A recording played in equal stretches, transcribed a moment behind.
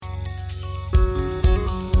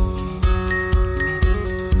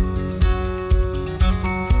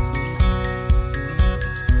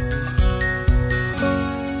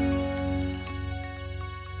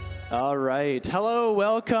right. Hello,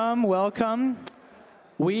 welcome.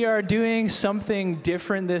 We are doing something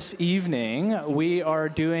different this evening. We are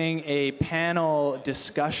doing a panel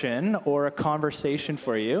discussion or a conversation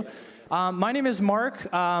for you. My name is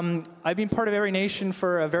Mark. I've been part of Every Nation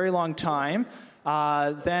for a very long time,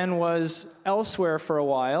 then was elsewhere for a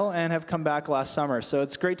while and have come back last summer. So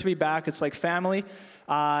it's great to be back. It's like family.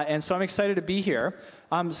 And so I'm excited to be here.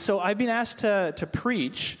 So I've been asked to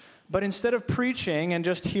preach, but instead of preaching and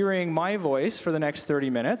just hearing my voice for the next 30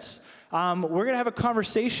 minutes, we're going to have a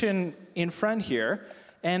conversation in front here.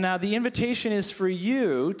 And the invitation is for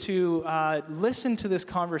you to listen to this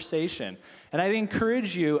conversation. And I'd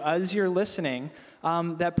encourage you, as you're listening,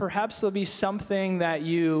 that perhaps there'll be something that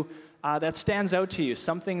that stands out to you,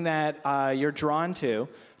 something that you're drawn to.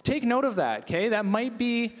 Take note of that, okay? That might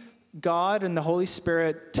be God and the Holy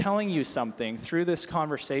Spirit telling you something through this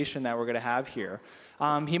conversation that we're going to have here.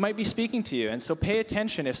 He might be speaking to you, and so pay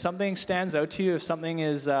attention. If something stands out to you, if something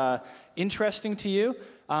is interesting to you,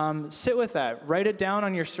 sit with that. Write it down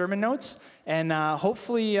on your sermon notes, and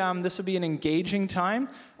hopefully this will be an engaging time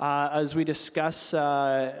as we discuss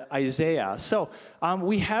Isaiah. So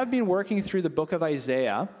we have been working through the book of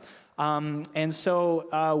Isaiah, and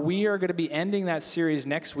so we are going to be ending that series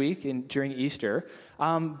next week during Easter.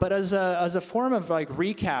 But as a form of like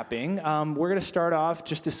recapping, we're going to start off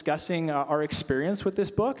just discussing our experience with this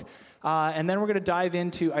book, and then we're going to dive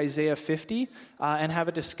into Isaiah 50 and have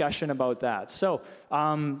a discussion about that. So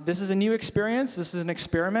this is a new experience. This is an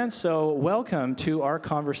experiment. So welcome to our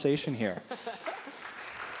conversation here.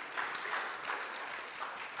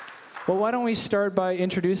 Well, why don't we start by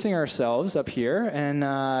introducing ourselves up here,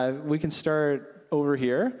 and we can start over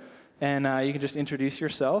here. And you can just introduce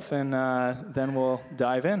yourself, and then we'll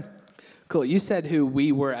dive in. Cool. You said who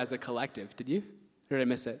we were as a collective, did you? Or did I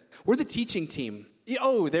miss it? We're the teaching team.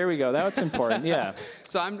 Oh, there we go. That's important, yeah.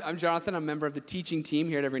 So I'm Jonathan. I'm a member of the teaching team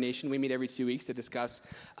here at Every Nation. We meet every 2 weeks to discuss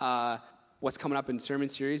what's coming up in sermon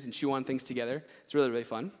series and chew on things together. It's really, really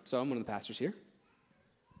fun. So I'm one of the pastors here.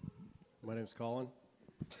 My name's Colin.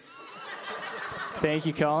 Thank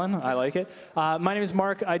you, Colin. I like it. My name is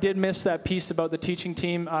Mark. I did miss that piece about the teaching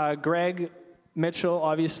team. Greg Mitchell,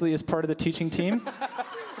 obviously, is part of the teaching team,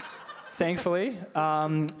 thankfully.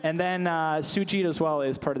 And then Sujit as well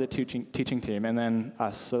is part of the teaching team, and then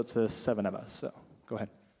us. So it's the 7 of us. So go ahead.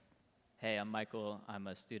 Hey, I'm Michael. I'm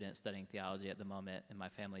a student studying theology at the moment, and my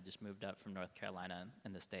family just moved up from North Carolina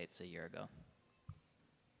in the States a year ago.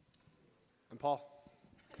 I'm Paul.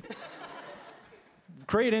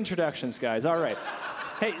 Great introductions, guys. All right.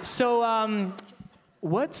 Hey, so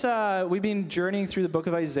we've been journeying through the book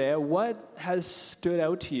of Isaiah. What has stood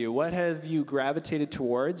out to you? What have you gravitated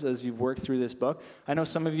towards as you've worked through this book? I know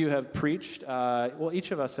some of you have preached. Well,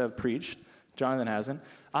 each of us have preached. Jonathan hasn't.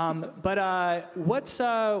 But what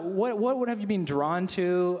have you been drawn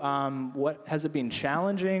to? What has it been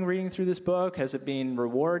challenging reading through this book? Has it been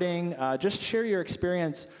rewarding? Just share your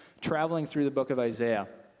experience traveling through the book of Isaiah.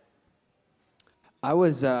 I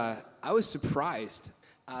was surprised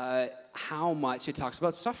how much it talks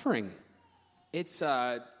about suffering. It's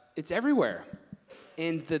everywhere,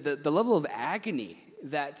 and the level of agony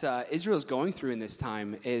that Israel's going through in this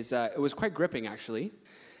time it was quite gripping, actually.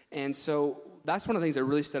 And so that's one of the things that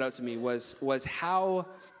really stood out to me was how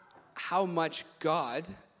much God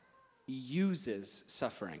uses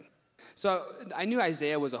suffering. So I knew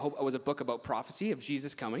Isaiah was a book about prophecy of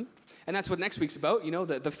Jesus coming. And that's what next week's about,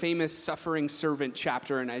 the famous suffering servant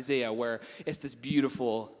chapter in Isaiah, where it's this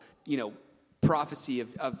beautiful, prophecy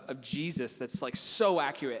of Jesus that's like so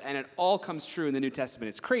accurate, and it all comes true in the New Testament.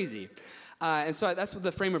 It's crazy. And so that's what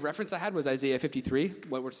the frame of reference I had was Isaiah 53,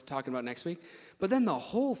 what we're talking about next week. But then the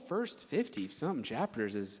whole first 50-something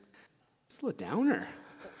chapters it's a little downer.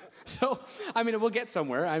 So, we'll get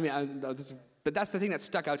somewhere. But that's the thing that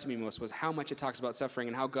stuck out to me most was how much it talks about suffering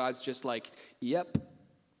and how God's just like, yep.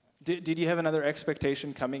 Did you have another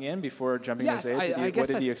expectation coming in before jumping to Isaiah? What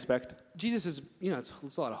did you expect? Jesus is,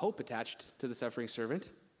 it's a lot of hope attached to the suffering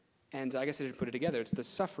servant. And I guess I should put it together. It's the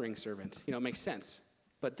suffering servant. It makes sense.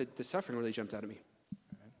 But the suffering really jumped out at me.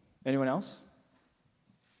 Anyone else?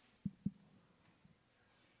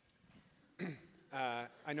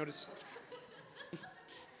 I noticed...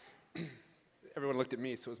 Everyone looked at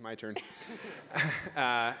me, so it was my turn.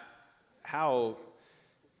 How,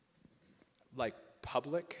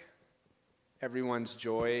 public everyone's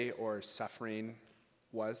joy or suffering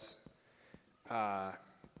was.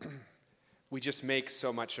 We just make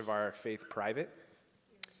so much of our faith private,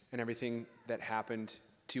 and everything that happened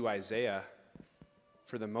to Isaiah,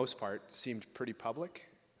 for the most part, seemed pretty public.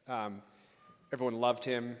 Everyone loved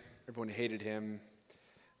him. Everyone hated him.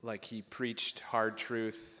 He preached hard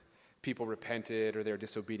truth. people repented or they were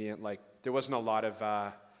disobedient. Like, there wasn't a lot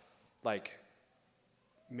of like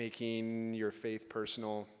making your faith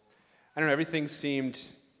personal. I don't know, everything seemed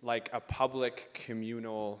like a public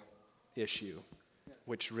communal issue,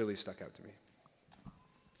 which really stuck out to me.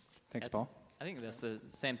 Thanks, Paul. I think that's the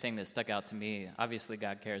same thing that stuck out to me. Obviously,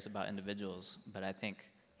 God cares about individuals, but I think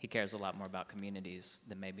he cares a lot more about communities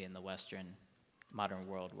than maybe in the Western modern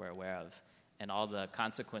world we're aware of. And all the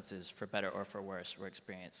consequences, for better or for worse, were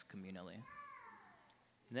experienced communally.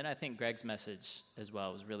 And then I think Greg's message as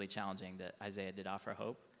well was really challenging, that Isaiah did offer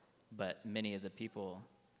hope, but many of the people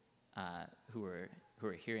who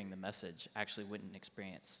were hearing the message actually wouldn't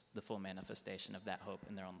experience the full manifestation of that hope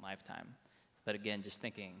in their own lifetime. But again, just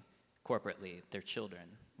thinking corporately, their children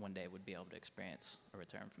one day would be able to experience a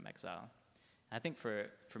return from exile. And I think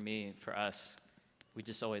for me, for us, we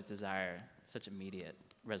just always desire such immediate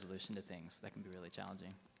resolution to things that can be really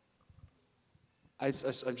challenging.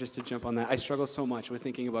 Just to jump on that, I struggle so much with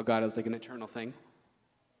thinking about God as like an eternal thing.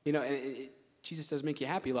 You know, and Jesus does make you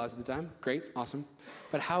happy lots of the time. Great, awesome.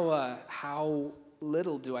 But how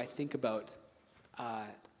little do I think about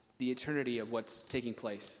the eternity of what's taking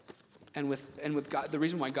place? And with God, the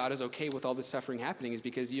reason why God is okay with all this suffering happening is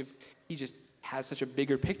because He just has such a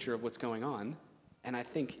bigger picture of what's going on. And I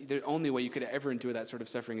think the only way you could ever endure that sort of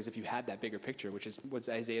suffering is if you had that bigger picture, which is what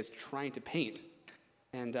Isaiah is trying to paint.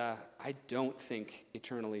 And I don't think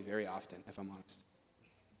eternally very often, if I'm honest.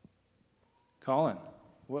 Colin,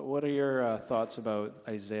 what are your thoughts about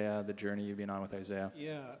Isaiah, the journey you've been on with Isaiah?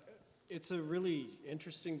 Yeah, it's a really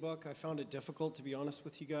interesting book. I found it difficult, to be honest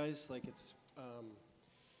with you guys. Like, it's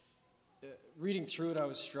reading through it, I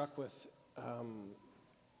was struck with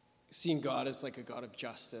seeing God as like a God of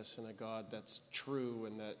justice and a God that's true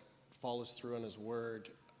and that follows through on his word.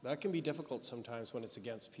 That can be difficult sometimes when it's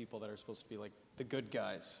against people that are supposed to be like the good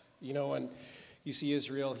guys. You know, when you see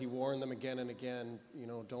Israel, he warned them again and again, you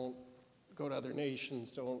know, don't go to other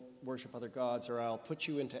nations, don't worship other gods, or I'll put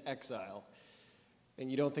you into exile. And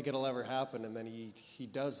you don't think it'll ever happen, and then he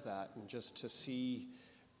does that. And just to see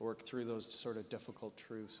work through those sort of difficult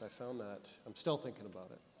truths, I found that. I'm still thinking about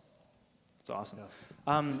it. That's awesome.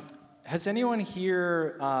 Yeah. Has anyone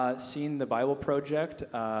here seen the Bible Project?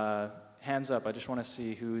 Hands up. I just want to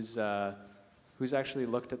see who's actually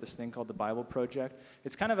looked at this thing called the Bible Project.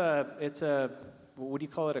 It's kind of what do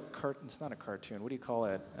you call it? It's not a cartoon. What do you call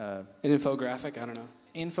it? An infographic? I don't know.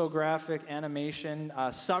 Infographic, animation,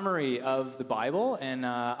 summary of the Bible. And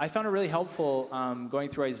I found it really helpful going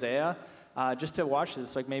through Isaiah just to watch this.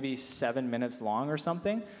 It's like maybe 7 minutes long or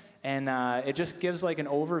something. And it just gives like an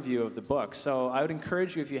overview of the book. So I would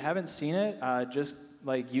encourage you, if you haven't seen it, just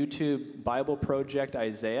like YouTube Bible Project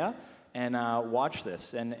Isaiah and watch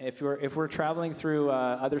this. And if we're traveling through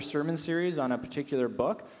other sermon series on a particular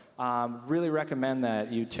book, really recommend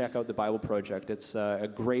that you check out the Bible Project. It's a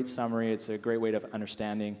great summary. It's a great way of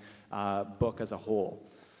understanding book as a whole.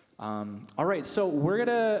 All right, so we're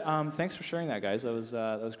gonna. Thanks for sharing that, guys. That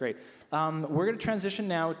was great. We're gonna transition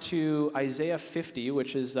now to Isaiah 50,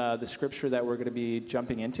 which is the scripture that we're gonna be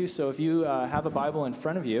jumping into. So if you have a Bible in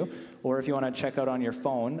front of you, or if you want to check out on your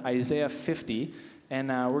phone, Isaiah 50, and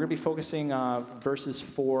we're gonna be focusing verses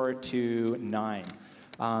 4 to 9.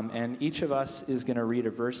 And each of us is going to read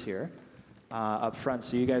a verse here up front,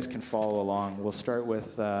 so you guys can follow along. We'll start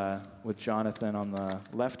with Jonathan on the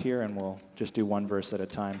left here, and we'll just do one verse at a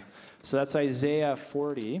time. So that's Isaiah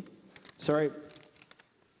 40. Sorry.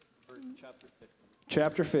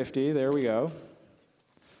 Chapter 50. There we go.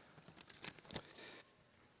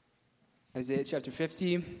 Isaiah chapter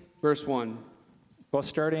 50, verse 1. Well,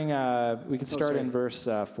 we can start in verse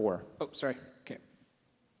 4. Oh, sorry. Okay.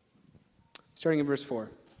 Starting in verse 4.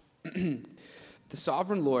 The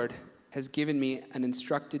sovereign Lord has given me an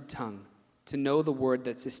instructed tongue to know the word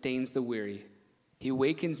that sustains the weary. He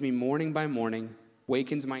wakens me morning by morning,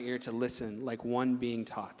 wakens my ear to listen like one being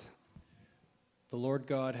taught. The Lord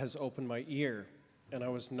God has opened my ear, and I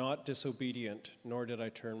was not disobedient, nor did I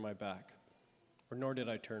turn back.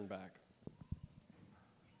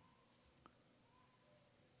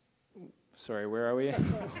 Sorry, where are we?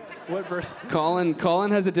 What verse?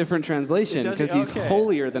 Colin has a different translation because he's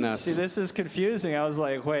holier than us. See, this is confusing. I was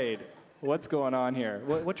like, wait, what's going on here?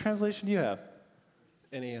 What translation do you have?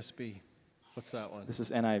 NASB. What's that one? This is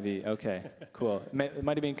NIV. Okay, cool. It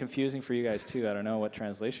might have been confusing for you guys, too. I don't know what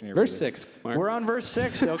translation you're Verse reading. 6, Mark. We're on verse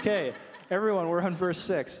 6. Okay. Everyone, we're on verse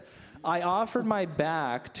 6. I offered my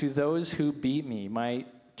back to those who beat me, my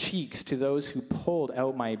cheeks to those who pulled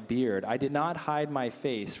out my beard. I did not hide my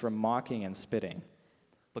face from mocking and spitting.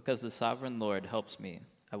 Because the sovereign Lord helps me,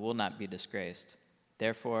 I will not be disgraced.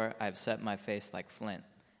 Therefore, I have set my face like flint,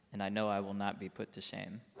 and I know I will not be put to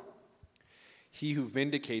shame. He who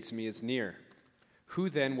vindicates me is near. Who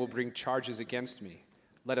then will bring charges against me?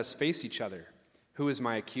 Let us face each other. Who is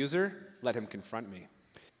my accuser? Let him confront me.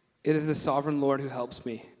 It is the sovereign Lord who helps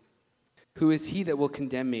me. Who is he that will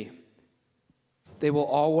condemn me? They will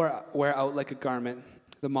all wear out like a garment.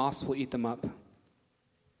 The moss will eat them up.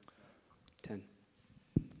 10.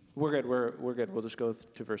 We're good. We're good. We'll just go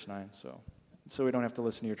to verse 9, so we don't have to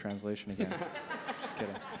listen to your translation again. Just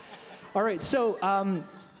kidding. All right. So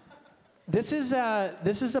this is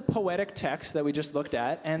a poetic text that we just looked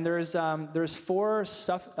at, and there's 4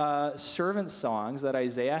 servant songs that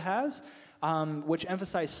Isaiah has, which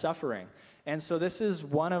emphasize suffering. And so this is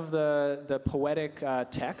one of the poetic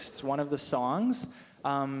texts, one of the songs.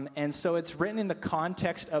 And so it's written in the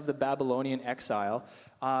context of the Babylonian exile.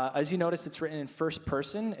 As you notice, it's written in first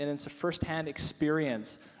person, and it's a firsthand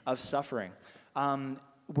experience of suffering.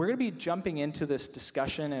 We're going to be jumping into this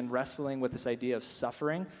discussion and wrestling with this idea of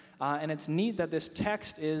suffering. And it's neat that this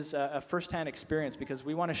text is a firsthand experience, because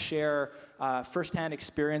we want to share firsthand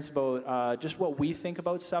experience about just what we think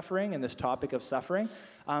about suffering and this topic of suffering.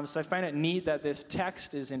 So I find it neat that this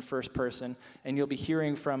text is in first person, and you'll be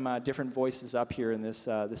hearing from different voices up here in this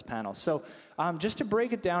panel. So just to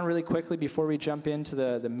break it down really quickly before we jump into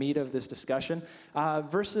the meat of this discussion,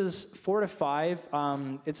 verses 4 to 5,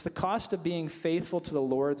 it's the cost of being faithful to the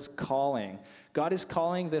Lord's calling. God is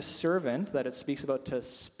calling this servant that it speaks about to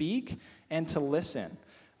speak and to listen.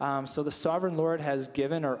 So the sovereign Lord has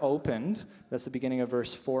given or opened, that's the beginning of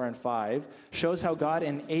verse 4 and 5, shows how God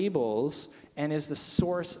enables and is the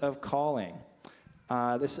source of calling.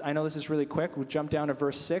 I know this is really quick. We'll jump down to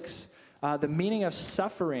verse 6. The meaning of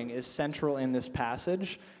suffering is central in this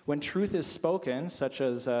passage. When truth is spoken, such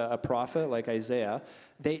as a prophet like Isaiah,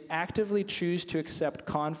 they actively choose to accept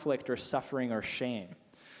conflict or suffering or shame.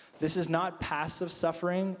 This is not passive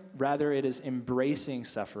suffering, rather it is embracing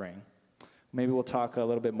suffering. Maybe we'll talk a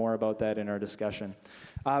little bit more about that in our discussion.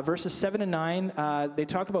 Verses 7 and 9, they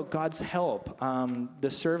talk about God's help.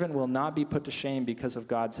 The servant will not be put to shame because of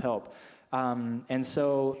God's help. And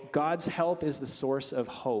so God's help is the source of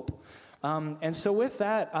hope. And so with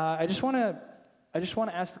that, I just want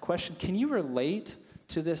to ask the question, can you relate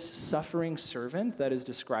to this suffering servant that is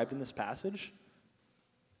described in this passage?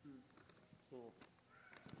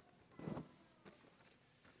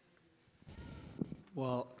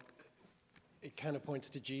 Well, it kind of points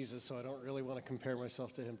to Jesus, so I don't really want to compare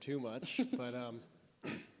myself to him too much. But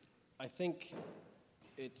I think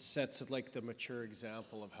it sets like the mature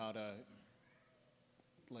example of how to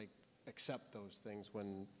like accept those things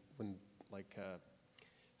when like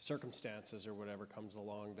circumstances or whatever comes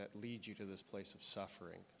along that lead you to this place of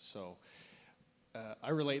suffering. So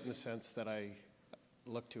I relate in the sense that I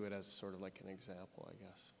look to it as sort of like an example, I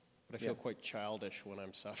guess. But I feel quite childish when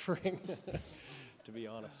I'm suffering. To be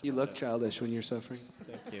honest. You look childish when you're suffering.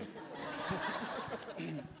 Thank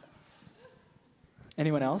you.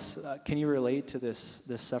 Anyone else? Can you relate to this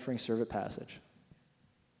suffering servant passage?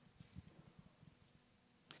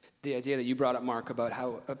 The idea that you brought up, Mark, about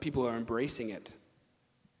how people are embracing it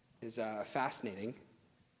is fascinating.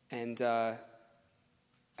 And I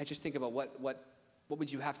just think about what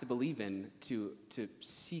would you have to believe in to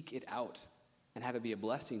seek it out and have it be a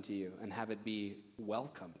blessing to you and have it be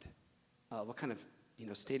welcomed. What kind of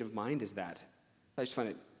state of mind is that? I just find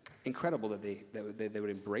it incredible that they would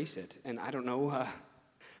embrace it, and I don't know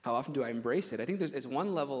how often do I embrace it. I think it's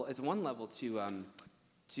one level to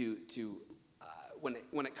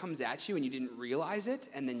when it comes at you and you didn't realize it,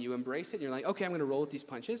 and then you embrace it, and you're like, okay, I'm going to roll with these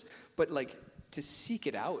punches. But like to seek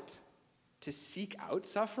it out, to seek out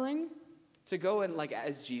suffering, to go and like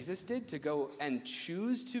as Jesus did, to go and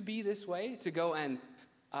choose to be this way, to go and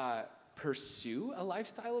pursue a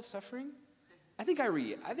lifestyle of suffering. I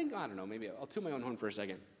don't know, maybe I'll toot my own horn for a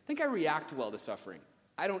second. I think I react well to suffering.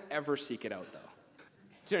 I don't ever seek it out, though.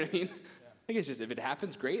 Do you know what I mean? Yeah. I think it's just, if it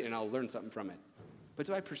happens, great, and I'll learn something from it. But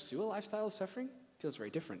do I pursue a lifestyle of suffering? It feels very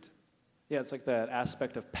different. Yeah, it's like that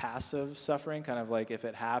aspect of passive suffering, kind of like if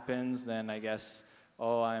it happens, then I guess,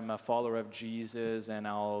 I'm a follower of Jesus, and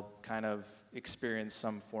I'll kind of experience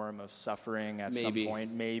some form of suffering at some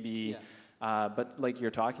point, maybe. Yeah. But like you're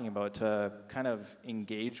talking about, to kind of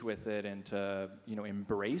engage with it and to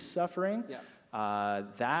embrace suffering,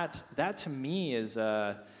 that to me is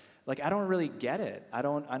like I don't really get it. I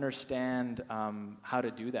don't understand how to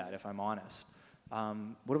do that, if I'm honest.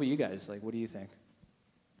 What about you guys? Like, what do you think?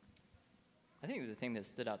 I think the thing that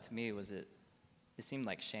stood out to me was it seemed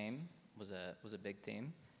like shame was a big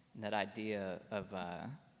theme, and that idea of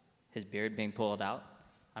his beard being pulled out.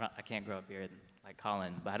 I can't grow a beard like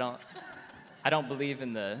Colin, but I don't believe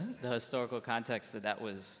in the historical context that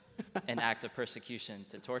was an act of persecution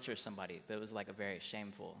to torture somebody, but it was like a very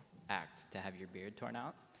shameful act to have your beard torn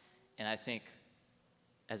out. And I think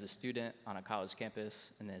as a student on a college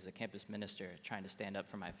campus and as a campus minister trying to stand up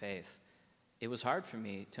for my faith, it was hard for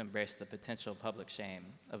me to embrace the potential public shame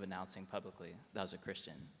of announcing publicly that I was a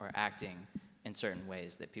Christian or acting in certain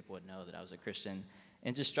ways that people would know that I was a Christian.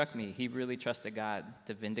 And it just struck me, he really trusted God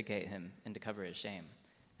to vindicate him and to cover his shame.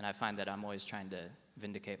 And I find that I'm always trying to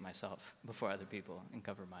vindicate myself before other people and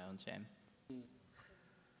cover my own shame.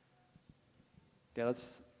 Yeah,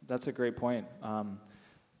 that's a great point.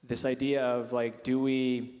 This idea of like, do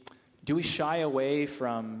we shy away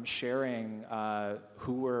from sharing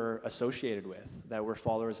who we're associated with, that we're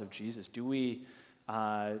followers of Jesus? Do we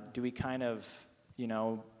kind of,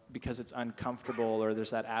 because it's uncomfortable, or there's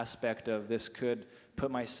that aspect of this could put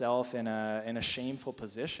myself in a shameful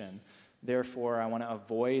position, therefore I want to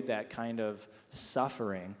avoid that kind of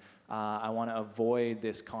suffering. I want to avoid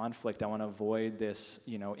this conflict. I want to avoid this,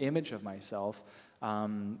 image of myself. So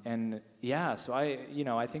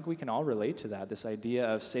I think we can all relate to that, this idea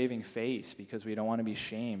of saving face because we don't want to be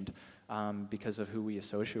shamed because of who we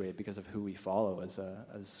associate, because of who we follow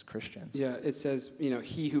as Christians. Yeah, it says,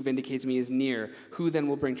 he who vindicates me is near. Who then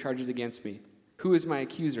will bring charges against me? Who is my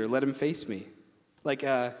accuser? Let him face me. Like,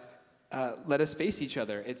 let us face each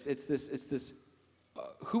other. It's this.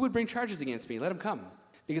 Who would bring charges against me? Let him come,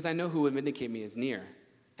 because I know who would vindicate me is near.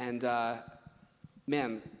 And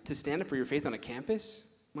man, to stand up for your faith on a campus,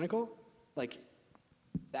 Michael, like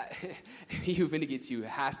that, he who vindicates you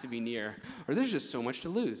has to be near, or there's just so much to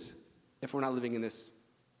lose if we're not living in this,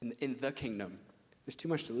 in the kingdom. There's too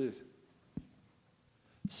much to lose.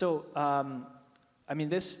 So,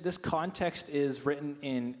 this context is written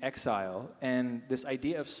in exile, and this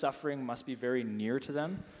idea of suffering must be very near to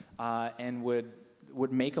them, and would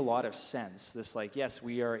make a lot of sense. This, like, yes,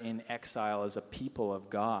 we are in exile as a people of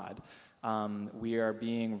God. We are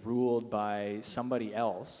being ruled by somebody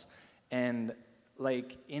else. And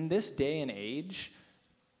like in this day and age,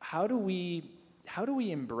 how do we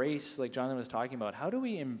embrace, like Jonathan was talking about, how do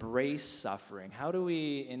we embrace suffering? How do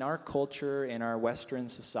we, in our culture, in our Western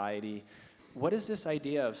society, what is this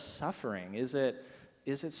idea of suffering? Is it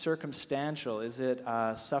circumstantial? Is it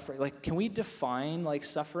suffering? Like, can we define like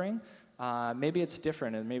suffering? Maybe it's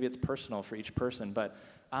different and maybe it's personal for each person, but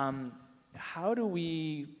how do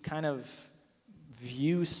we kind of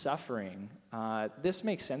view suffering? This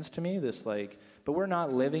makes sense to me, but we're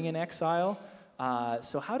not living in exile.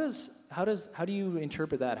 So how do you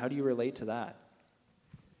interpret that? How do you relate to that?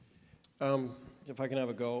 If I can have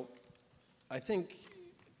a go, I think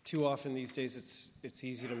too often these days it's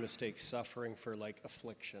easy to mistake suffering for like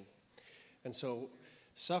affliction. And so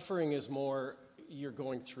suffering is more you're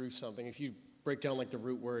going through something. If you break down like the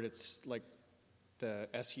root word, it's like the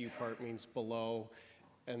SU part means below,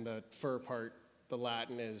 and the fur part, the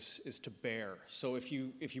Latin is to bear. So if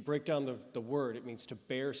you break down the word, it means to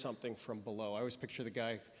bear something from below. I always picture the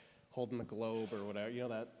guy holding the globe or whatever,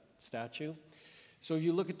 that statue. So if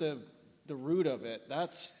you look at the root of it,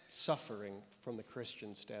 that's suffering from the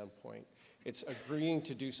Christian standpoint. It's agreeing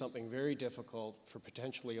to do something very difficult for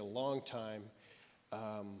potentially a long time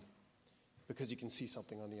because you can see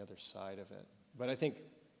something on the other side of it. But I think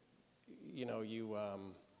you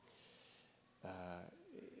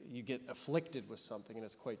get afflicted with something, and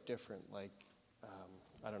it's quite different. Like,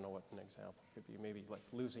 I don't know what an example could be. Maybe like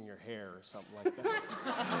losing your hair or something like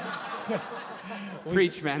that.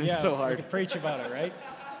 Preach, man. It's so hard. Preach about it, right?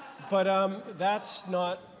 But that's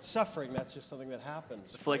not suffering. That's just something that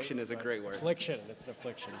happens. Affliction is a great word. Affliction. It's an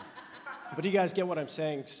affliction. But you guys get what I'm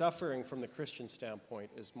saying? Suffering from the Christian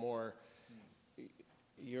standpoint is more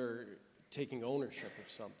you're taking ownership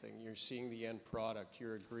of something. You're seeing the end product.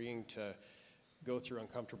 You're agreeing to go through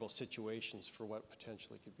uncomfortable situations for what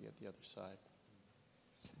potentially could be at the other side.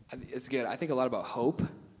 It's good. I think a lot about hope.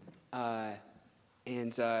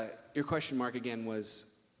 And your question, Mark, again was,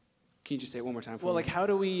 can you just say it one more time for me? Well, like how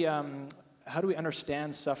do we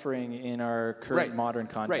understand suffering in our current modern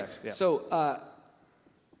context? Right. Yeah. So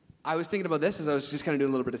I was thinking about this as I was just kind of doing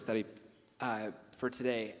a little bit of study for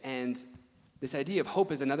today, and this idea of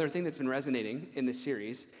hope is another thing that's been resonating in this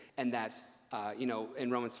series, and that,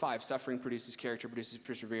 in Romans 5, suffering produces character, produces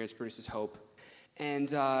perseverance, produces hope.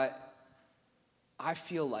 And I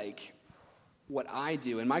feel like what I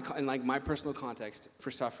do in my personal context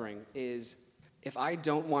for suffering is if I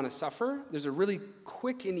don't want to suffer, there's a really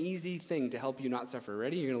quick and easy thing to help you not suffer.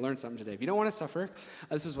 Ready? You're going to learn something today. If you don't want to suffer,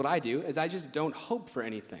 this is what I do, is I just don't hope for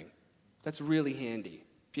anything. That's really handy.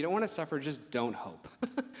 If you don't want to suffer, just don't hope.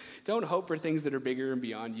 Don't hope for things that are bigger and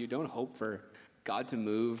beyond you. Don't hope for God to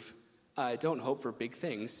move. Don't hope for big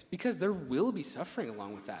things, because there will be suffering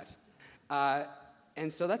along with that.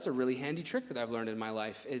 And so that's a really handy trick that I've learned in my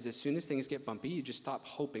life, is as soon as things get bumpy, you just stop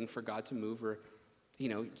hoping for God to move or,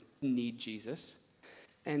 need Jesus.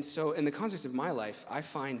 And so in the context of my life, I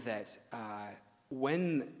find that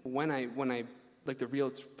when I like the real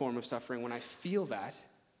form of suffering, when I feel that,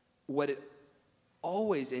 what it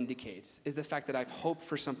always indicates is the fact that I've hoped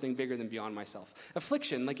for something bigger than beyond myself.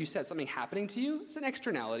 Affliction, like you said, something happening to you, it's an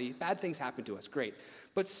externality. Bad things happen to us, great.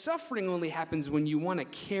 But suffering only happens when you want to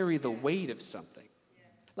carry the weight of something.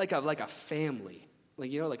 Like a family,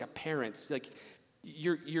 like a parent. Like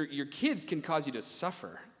your kids can cause you to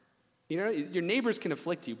suffer. Your neighbors can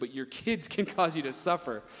afflict you, but your kids can cause you to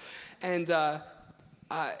suffer. And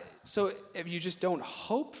so if you just don't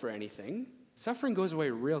hope for anything, suffering goes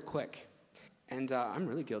away real quick. And I'm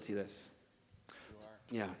really guilty of this. You are.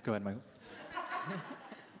 Yeah. Go ahead, Michael.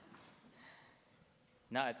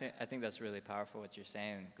 No, I think that's really powerful what you're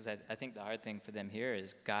saying, because I think the hard thing for them here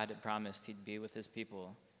is God had promised he'd be with his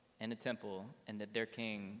people in a temple and that their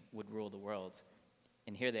king would rule the world.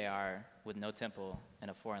 And here they are with no temple in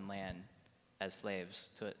a foreign land as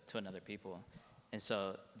slaves to another people. And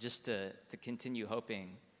so just to continue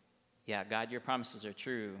hoping, yeah, God, your promises are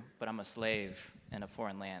true, but I'm a slave in a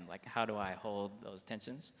foreign land. Like, how do I hold those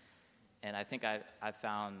tensions? And I think I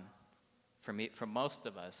found, for most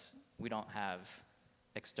of us, we don't have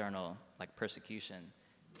external, like, persecution.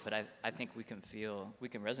 But I think we can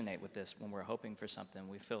resonate with this when we're hoping for something.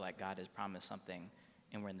 We feel like God has promised something,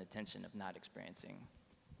 and we're in the tension of not experiencing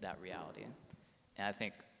that reality. And I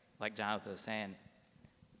think, like Jonathan was saying,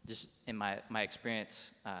 just in my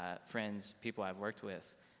experience, friends, people I've worked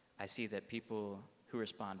with, I see that people who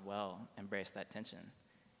respond well embrace that tension,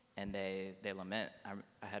 and they lament.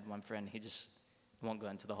 I had one friend, he just, I won't go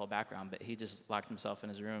into the whole background, but he just locked himself in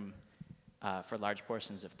his room for large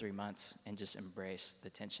portions of 3 months and just embraced the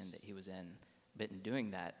tension that he was in. But in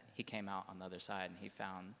doing that, he came out on the other side, and he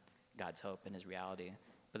found God's hope in his reality.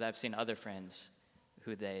 But I've seen other friends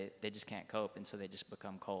who they just can't cope, and so they just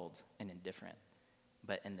become cold and indifferent.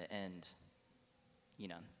 But in the end,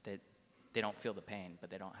 they don't feel the pain, but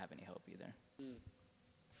they don't have any hope either.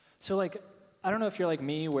 So, I don't know if you're like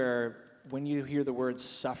me, where when you hear the word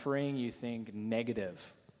suffering, you think negative.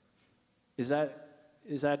 Is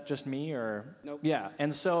that just me, or? Nope. Yeah,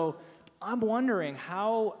 and so I'm wondering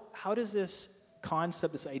how does this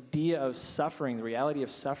concept, this idea of suffering, the reality of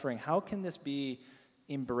suffering, how can this be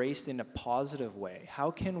embraced in a positive way? How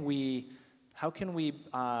can we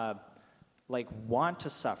want to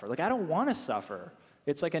suffer? I don't want to suffer.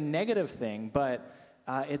 It's like a negative thing, but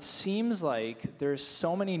it seems like there's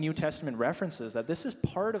so many New Testament references that this is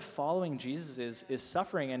part of following Jesus is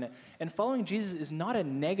suffering, and following Jesus is not a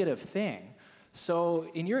negative thing. So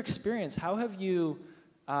in your experience, how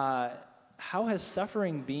has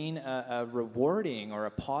suffering been a rewarding or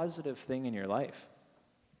a positive thing in your life?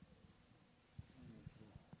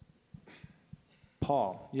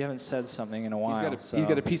 Paul, you haven't said something in a while. He's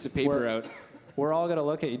got a piece of paper out. We're all going to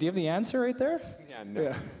look at you. Do you have the answer right there? Yeah, no.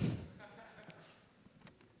 Yeah.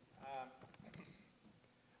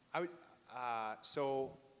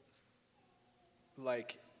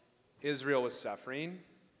 Israel was suffering,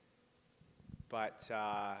 but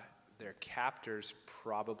their captors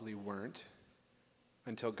probably weren't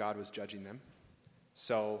until God was judging them.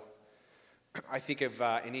 So I think of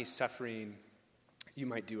any suffering you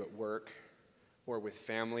might do at work or with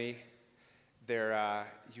family,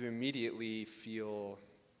 you immediately feel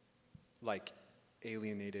like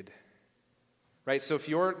alienated, right? So if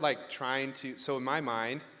you're so in my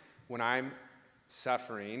mind, when I'm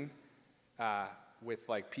suffering with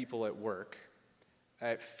people at work,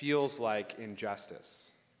 it feels like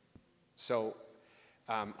injustice. So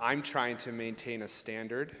I'm trying to maintain a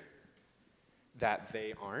standard that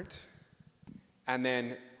they aren't, and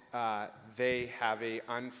then they have an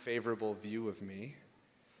unfavorable view of me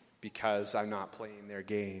because I'm not playing their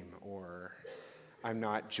game, or I'm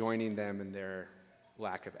not joining them in their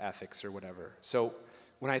lack of ethics or whatever. So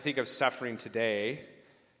when I think of suffering today,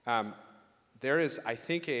 there is, I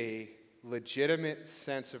think, a legitimate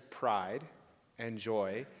sense of pride and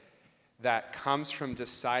joy that comes from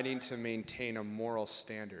deciding to maintain a moral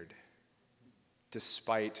standard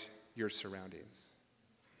despite your surroundings.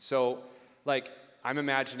 So, I'm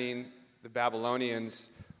imagining the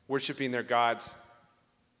Babylonians worshiping their gods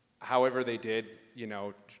however they did, I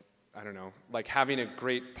don't know, having a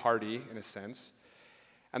great party in a sense,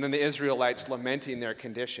 and then the Israelites lamenting their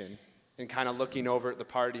condition and kind of looking over at the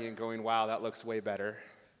party and going, wow, that looks way better.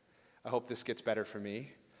 I hope this gets better for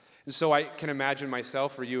me. And so I can imagine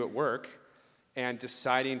myself or you at work and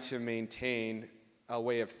deciding to maintain a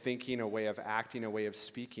way of thinking, a way of acting, a way of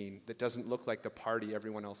speaking that doesn't look like the party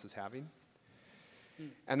everyone else is having.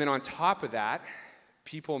 And then on top of that,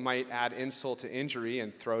 people might add insult to injury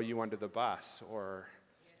and throw you under the bus or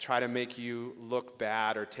try to make you look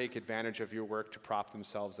bad or take advantage of your work to prop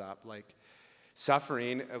themselves up. Like,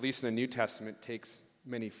 suffering, at least in the New Testament, takes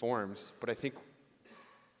many forms, but I think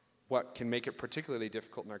what can make it particularly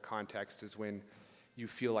difficult in our context is when you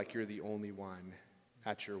feel like you're the only one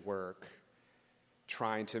at your work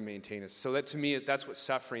trying to maintain it. So that, to me, that's what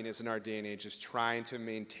suffering is in our day and age, is trying to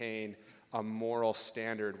maintain a moral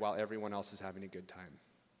standard while everyone else is having a good time.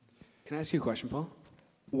 Can I ask you a question, Paul?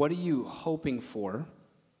 What are you hoping for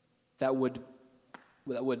that would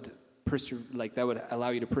allow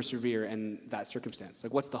you to persevere in that circumstance?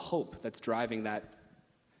 Like, what's the hope that's driving that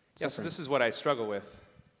suffering? Yeah, so this is what I struggle with.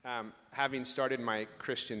 Having started my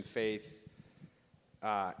Christian faith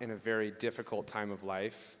in a very difficult time of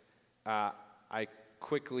life, I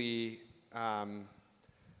quickly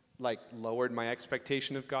lowered my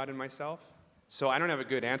expectation of God and myself. So I don't have a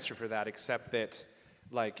good answer for that, except that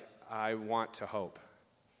I want to hope.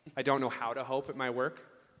 I don't know how to hope at my work,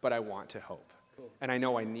 but I want to hope. Cool. And I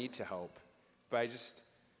know I need to hope, but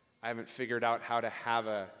I haven't figured out how to have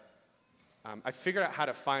I figured out how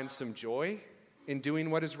to find some joy in doing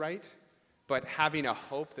what is right, but having a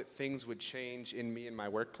hope that things would change in me in my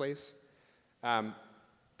workplace,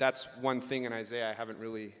 that's one thing in Isaiah I haven't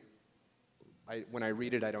really, when I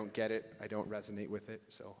read it, I don't get it, I don't resonate with it,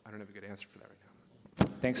 so I don't have a good answer for that right now.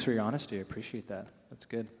 Thanks for your honesty. I appreciate that. That's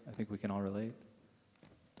good. I think we can all relate.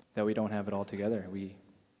 That we don't have it all together. We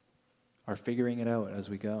are figuring it out as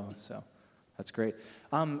we go, so that's great.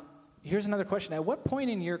 Here's another question. At what point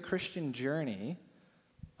in your Christian journey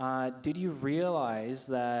did you realize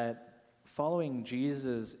that following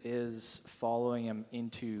Jesus is following him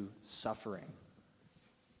into suffering?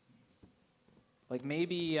 Like,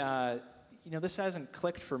 maybe, this hasn't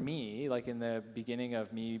clicked for me, like in the beginning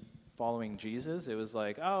of me following Jesus. It was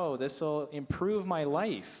like, oh, this will improve my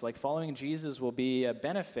life. Like, following Jesus will be a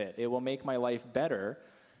benefit. It will make my life better.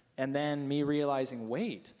 And then me realizing,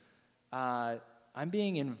 wait, I'm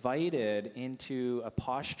being invited into a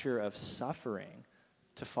posture of suffering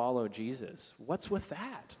to follow Jesus. What's with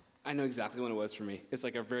that? I know exactly when it was for me. It's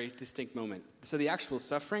like a very distinct moment. So the actual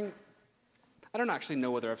suffering, I don't actually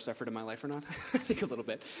know whether I've suffered in my life or not. I think a little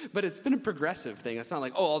bit. But it's been a progressive thing. It's not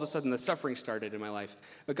like, all of a sudden the suffering started in my life.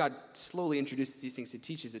 But God slowly introduces these things and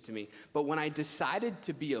teaches it to me. But when I decided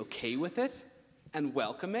to be okay with it and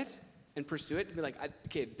welcome it and pursue it, to be like,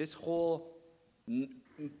 okay, this whole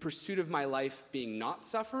pursuit of my life being not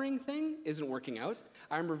suffering thing isn't working out.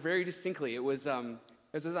 I remember very distinctly, it was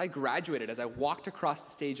as I graduated, as I walked across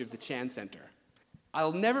the stage of the Chan Center.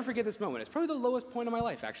 I'll never forget this moment. It's probably the lowest point of my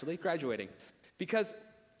life, actually, graduating. Because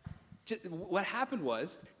what happened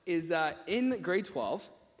is in grade 12,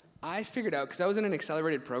 I figured out, because I was in an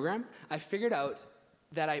accelerated program, I figured out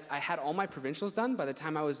that I had all my provincials done by the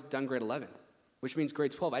time I was done grade 11, which means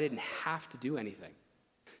grade 12, I didn't have to do anything.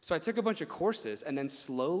 So I took a bunch of courses and then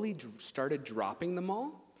slowly started dropping them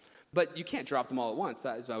all. But you can't drop them all at once.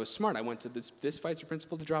 I was smart. I went to this vice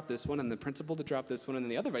principal to drop this one, and the principal to drop this one, and then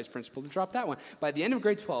the other vice principal to drop that one. By the end of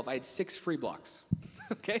grade 12, I had 6 free blocks.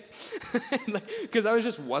 Okay? Because I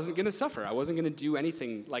wasn't going to suffer. I wasn't going to do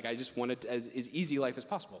anything. Like, I just wanted as easy life as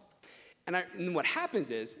possible. And what happens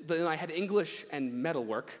is, I had English and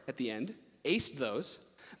metalwork at the end, aced those,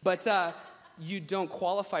 but you don't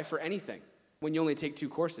qualify for anything. When you only take 2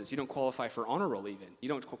 courses, you don't qualify for honor roll even. You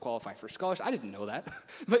don't qualify for scholarship. I didn't know that,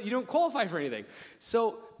 but you don't qualify for anything.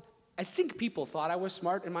 So I think people thought I was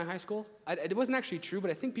smart in my high school. It wasn't actually true,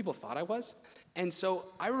 but I think people thought I was. And so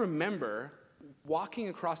I remember walking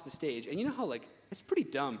across the stage, and you know how, it's pretty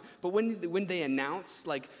dumb, but when they announce,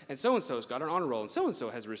 and so-and-so's got an honor roll, and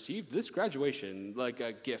so-and-so has received this graduation,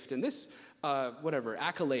 a gift, and this,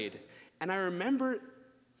 accolade. And I remember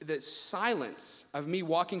the silence of me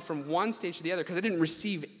walking from one stage to the other because I didn't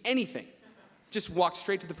receive anything. Just walked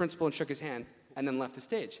straight to the principal and shook his hand and then left the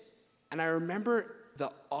stage. And I remember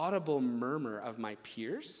the audible murmur of my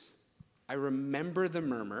peers. I remember the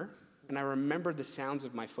murmur, and I remember the sounds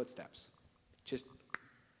of my footsteps. Just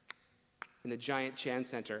in the giant Chan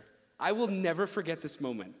Center. I will never forget this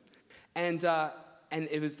moment. And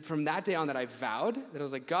it was from that day on that I vowed that I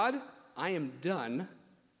was like, God, I am done.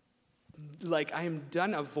 I am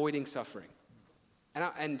done avoiding suffering.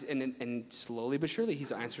 And slowly but surely,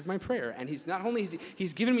 he's answered my prayer. And he's not only,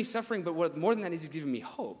 he's given me suffering, but more than that, he's given me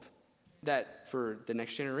hope that for the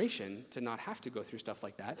next generation to not have to go through stuff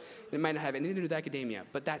like that. It might not have anything to do with academia,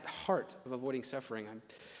 but that heart of avoiding suffering,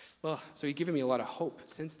 so he's given me a lot of hope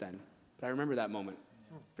since then. But I remember that moment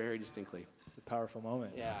very distinctly. It's a powerful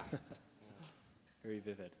moment. Yeah. Very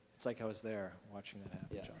vivid. It's like I was there watching that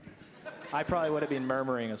happen, Yeah. John. I probably would have been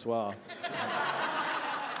murmuring as well.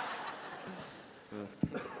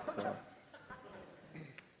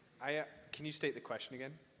 Can you state the question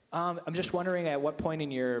again? I'm just wondering, at what point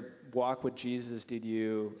in your walk with Jesus did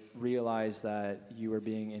you realize that you were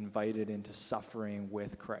being invited into suffering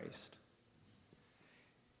with Christ?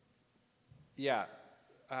 Yeah,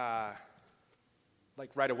 like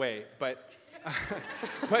right away. But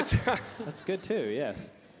That's good too, yes.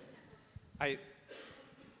 I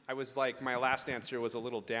was like, my last answer was a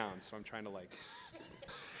little down, so I'm trying to like.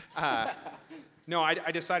 No,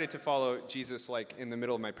 I decided to follow Jesus like in the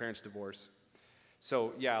middle of my parents' divorce.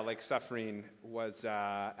 So yeah, like suffering was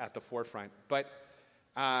at the forefront. But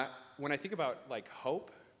when I think about like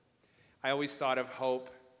hope, I always thought of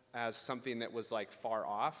hope as something that was like far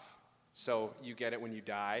off. So you get it when you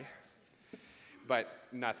die, but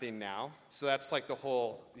nothing now. So that's like the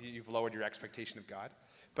whole, you've lowered your expectation of God.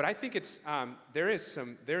 But I think it's there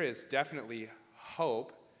is definitely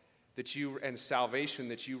hope that and salvation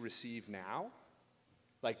that you receive now,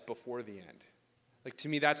 like before the end. Like to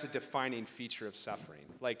me, that's a defining feature of suffering.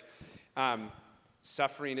 Like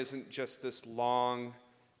suffering isn't just this long,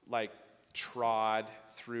 like trod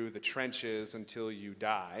through the trenches until you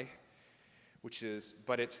die,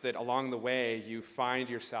 but it's that along the way you find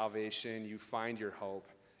your salvation, you find your hope,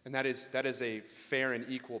 and that is a fair and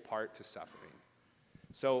equal part to suffering.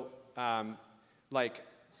 So, like,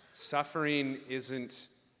 suffering isn't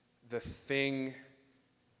the thing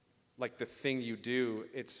you do.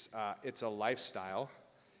 It's a lifestyle,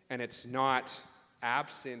 and it's not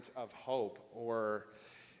absent of hope.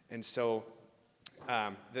 And so,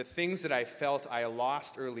 the things that I felt I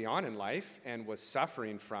lost early on in life and was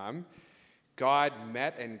suffering from, God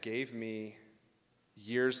met and gave me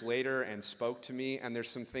years later and spoke to me, and there's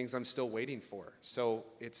some things I'm still waiting for. So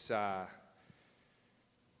it's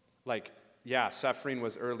suffering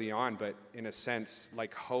was early on, but in a sense,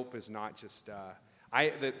 like hope is not just.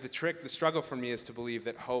 The struggle for me is to believe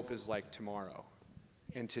that hope is like tomorrow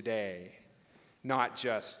and today, not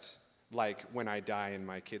just like when I die and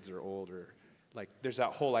my kids are old, or like there's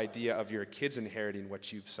that whole idea of your kids inheriting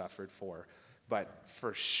what you've suffered for. But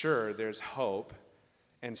for sure, there's hope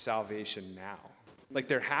and salvation now. Like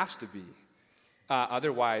there has to be.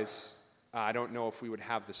 Otherwise, I don't know if we would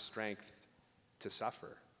have the strength to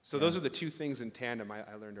suffer. So those are the two things in tandem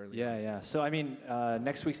I learned earlier. Yeah. So I mean,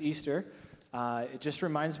 next week's Easter, it just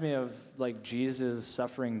reminds me of like Jesus'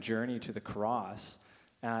 suffering journey to the cross.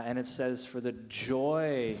 And it says, for the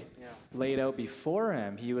joy laid out before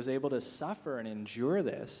him, he was able to suffer and endure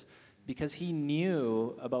this because he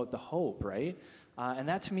knew about the hope, right? And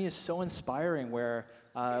that to me is so inspiring where,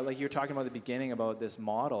 like you were talking about at the beginning about this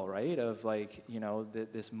model, right? Of like,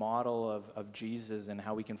 this model of Jesus and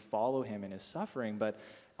how we can follow him in his suffering. But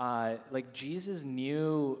like Jesus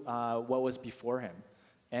knew what was before him.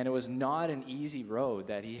 And it was not an easy road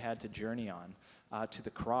that he had to journey on to the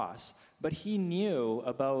cross. But he knew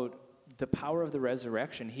about the power of the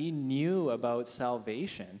resurrection. He knew about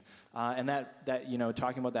salvation. And that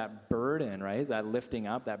talking about that burden, right? That lifting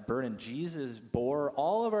up, that burden. Jesus bore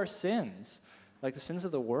all of our sins, like the sins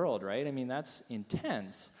of the world, right? I mean, that's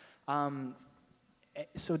intense.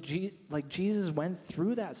 So Jesus went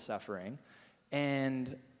through that suffering,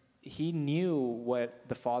 and he knew what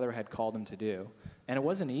the Father had called him to do. And it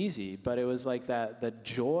wasn't easy, but it was like the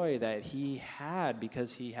joy that he had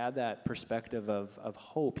because he had that perspective of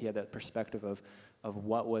hope. He had that perspective of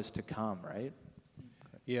what was to come, right?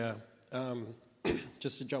 Yeah.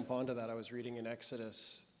 Just to jump onto that, I was reading in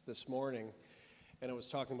Exodus this morning, and it was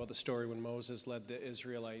talking about the story when Moses led the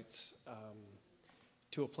Israelites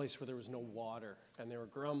to a place where there was no water, and they were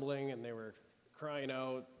grumbling and they were crying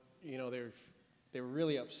out. They were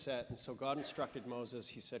really upset, and so God instructed Moses.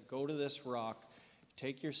 He said, "Go to this rock,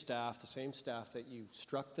 take your staff, the same staff that you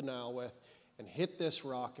struck the Nile with, and hit this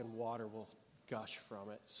rock, and water will gush from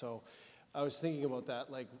it." So I was thinking about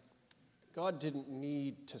that, like, God didn't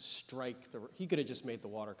need to strike he could have just made the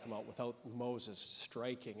water come out without Moses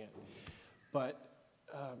striking it. But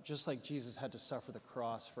just like Jesus had to suffer the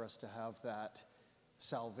cross for us to have that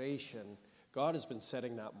salvation, God has been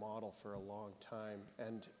setting that model for a long time.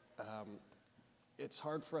 And it's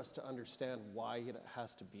hard for us to understand why it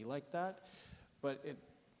has to be like that. But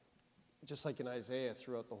just like in Isaiah,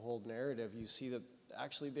 throughout the whole narrative, you see that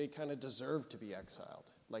actually they kind of deserve to be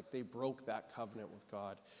exiled. Like they broke that covenant with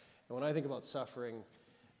God. And when I think about suffering,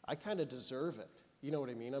 I kind of deserve it. You know what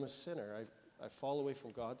I mean? I'm a sinner. I fall away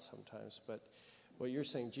from God sometimes. But what you're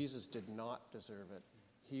saying, Jesus did not deserve it.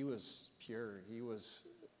 He was pure.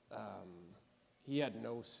 He had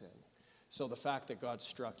no sin. So the fact that God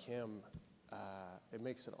struck him, it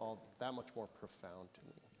makes it all that much more profound to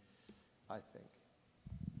me, I think.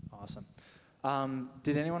 Awesome.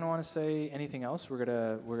 Did anyone want to say anything else? We're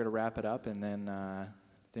gonna wrap it up, and then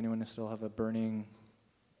did anyone still have a burning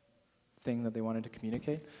thing that they wanted to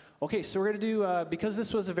communicate? Okay, so we're gonna do because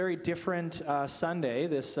this was a very different Sunday.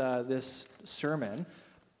 This sermon.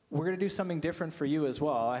 We're going to do something different for you as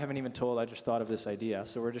well. I haven't even told, I just thought of this idea,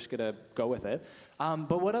 so we're just going to go with it.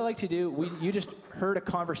 But what I like to do, you just heard a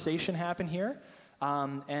conversation happen here,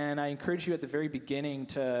 and I encourage you at the very beginning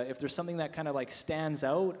to, if there's something that kind of like stands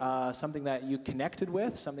out, something that you connected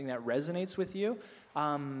with, something that resonates with you,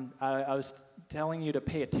 I was telling you to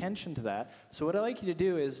pay attention to that. So what I'd like you to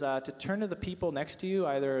do is to turn to the people next to you,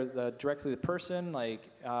 either directly the person,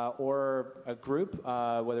 or a group,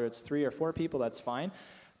 whether it's 3 or 4 people, that's fine.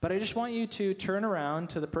 But I just want you to turn around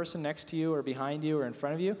to the person next to you or behind you or in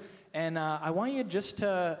front of you, and I want you just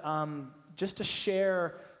to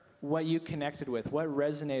share what you connected with, what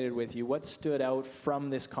resonated with you, what stood out from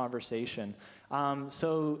this conversation.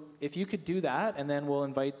 So if you could do that, and then we'll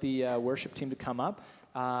invite the worship team to come up.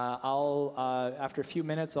 After a few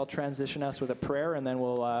minutes, I'll transition us with a prayer, and then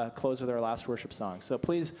we'll close with our last worship song. So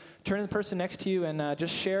please turn to the person next to you and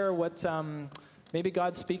just share what... maybe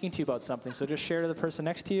God's speaking to you about something, so just share to the person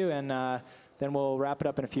next to you, and then we'll wrap it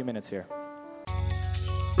up in a few minutes here.